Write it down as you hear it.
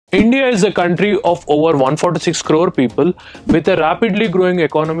India is a country of over 146 crore people with a rapidly growing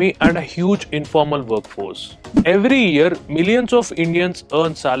economy and a huge informal workforce. Every year, millions of Indians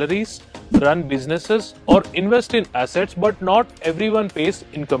earn salaries, run businesses, or invest in assets, but not everyone pays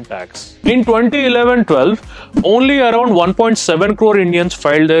income tax. In 2011-12, only around 1.7 crore Indians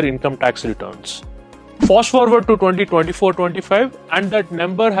filed their income tax returns. Fast forward to 2024-25 and that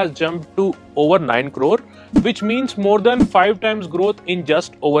number has jumped to over 9 crore, which means more than 5 times growth in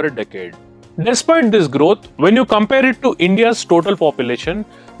just over a decade. Despite this growth, when you compare it to India's total population,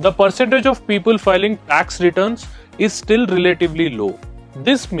 the percentage of people filing tax returns is still relatively low.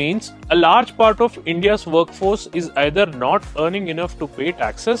 This means a large part of India's workforce is either not earning enough to pay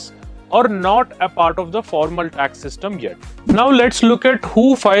taxes or not a part of the formal tax system yet. Now let's look at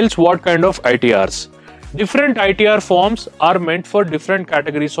who files what kind of ITRs. Different ITR forms are meant for different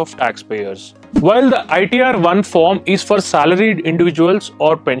categories of taxpayers. While the ITR 1 form is for salaried individuals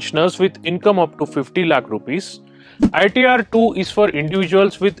or pensioners with income up to 50 lakh rupees, ITR 2 is for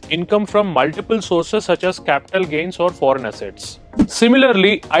individuals with income from multiple sources such as capital gains or foreign assets.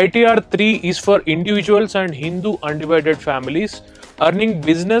 Similarly, ITR 3 is for individuals and Hindu undivided families earning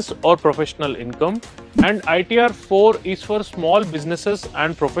business or professional income, and ITR 4 is for small businesses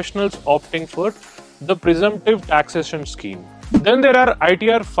and professionals opting for the presumptive taxation scheme. Then there are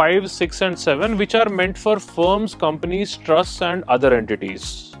ITR 5, 6 and 7 which are meant for firms, companies, trusts and other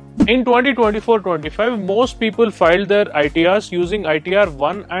entities. In 2024-25, most people filed their ITRs using ITR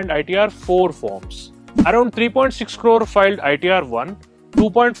 1 and ITR 4 forms. Around 3.6 crore filed ITR 1,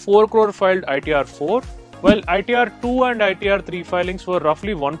 2.4 crore filed ITR 4, while ITR 2 and ITR 3 filings were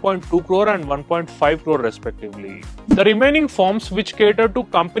roughly 1.2 crore and 1.5 crore respectively. The remaining forms, which cater to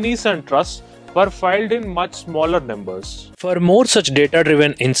companies and trusts, were filed in much smaller numbers. For more such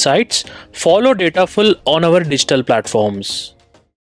data-driven insights, follow Dataful on our digital platforms.